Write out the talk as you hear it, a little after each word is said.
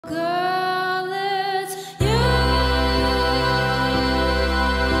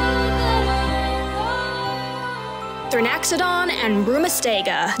Thrinaxodon and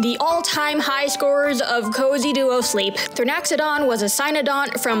Broomistega, the all-time high scorers of cozy duo sleep. Thrinaxodon was a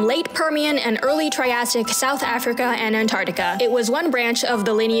cynodont from late Permian and early Triassic South Africa and Antarctica. It was one branch of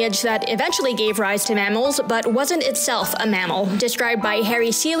the lineage that eventually gave rise to mammals, but wasn't itself a mammal. Described by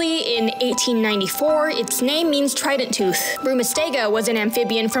Harry Seeley in 1894, its name means trident tooth. Broomistega was an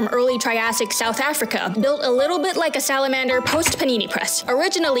amphibian from early Triassic South Africa, built a little bit like a salamander post-panini press.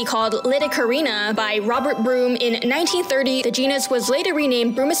 Originally called Lidicarina by Robert Broom in 1930, the genus was later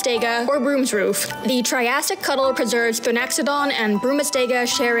renamed Broomistega or Broom's Roof. The Triassic Cuddle preserves Thrinaxodon and Broomistega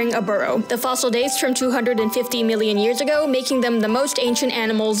sharing a burrow. The fossil dates from 250 million years ago, making them the most ancient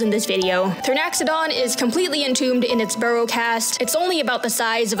animals in this video. Thrinaxodon is completely entombed in its burrow cast. It's only about the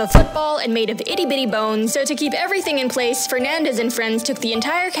size of a football and made of itty-bitty bones, so to keep everything in place, Fernandez and friends took the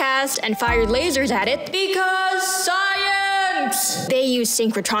entire cast and fired lasers at it because science! They used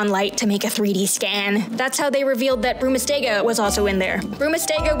Synchrotron light to make a 3D scan. That's how they revealed that Broomistega was also in there.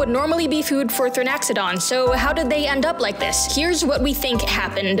 Broomistega would normally be food for Thrinaxodon, so how did they end up like this? Here's what we think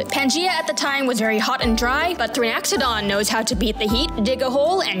happened. Pangaea at the time was very hot and dry, but Thrinaxodon knows how to beat the heat, dig a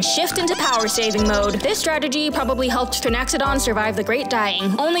hole, and shift into power-saving mode. This strategy probably helped Thrinaxodon survive the Great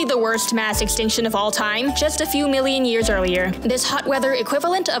Dying, only the worst mass extinction of all time, just a few million years earlier. This hot weather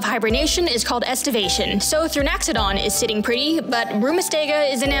equivalent of hibernation is called Aestivating. So Thrinaxodon is sitting pretty, but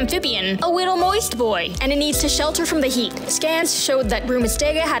Broomistega is an amphibian, a little moist boy, and it needs to shelter from the heat. Scans showed that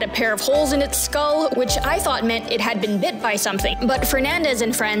Broomistega had a pair of holes in its skull, which I thought meant it had been bit by something. But Fernandez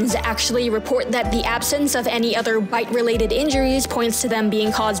and friends actually report that the absence of any other bite-related injuries points to them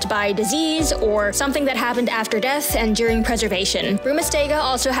being caused by disease or something that happened after death and during preservation. Broomistega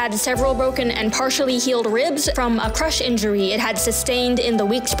also had several broken and partially healed ribs from a crush injury it had sustained in the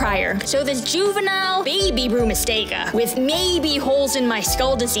weeks prior. So this juvenile baby Broomistega, with maybe holes in my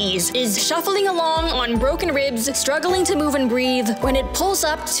skull disease, is shuffling along on broken ribs, struggling to move and breathe, when it pulls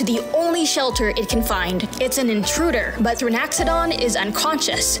up to the only shelter it can find. It's an intruder, but Thrinaxodon is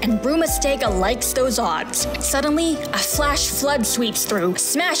unconscious, and Broomistega likes those odds. Suddenly, a flash flood sweeps through,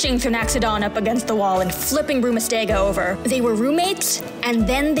 smashing Thrinaxodon up against the wall and flipping Broomistega over. They were roommates, and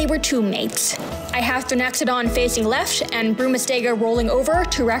then they were tombmates. I have Thrinaxodon facing left and Broomistega rolling over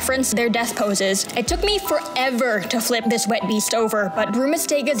to reference their death poses. It took me forever to flip this wet beast over, but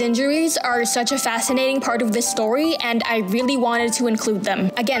Broomistega's injuries are such a fascinating part of this story, and I really wanted to include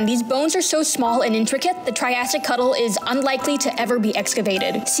them. Again, these bones are so small and intricate, the Triassic Cuddle is unlikely to ever be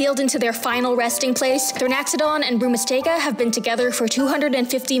excavated. Sealed into their final resting place, Thrinaxodon and Broomistega have been together for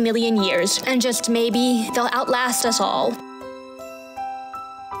 250 million years, and just maybe they'll outlast us all.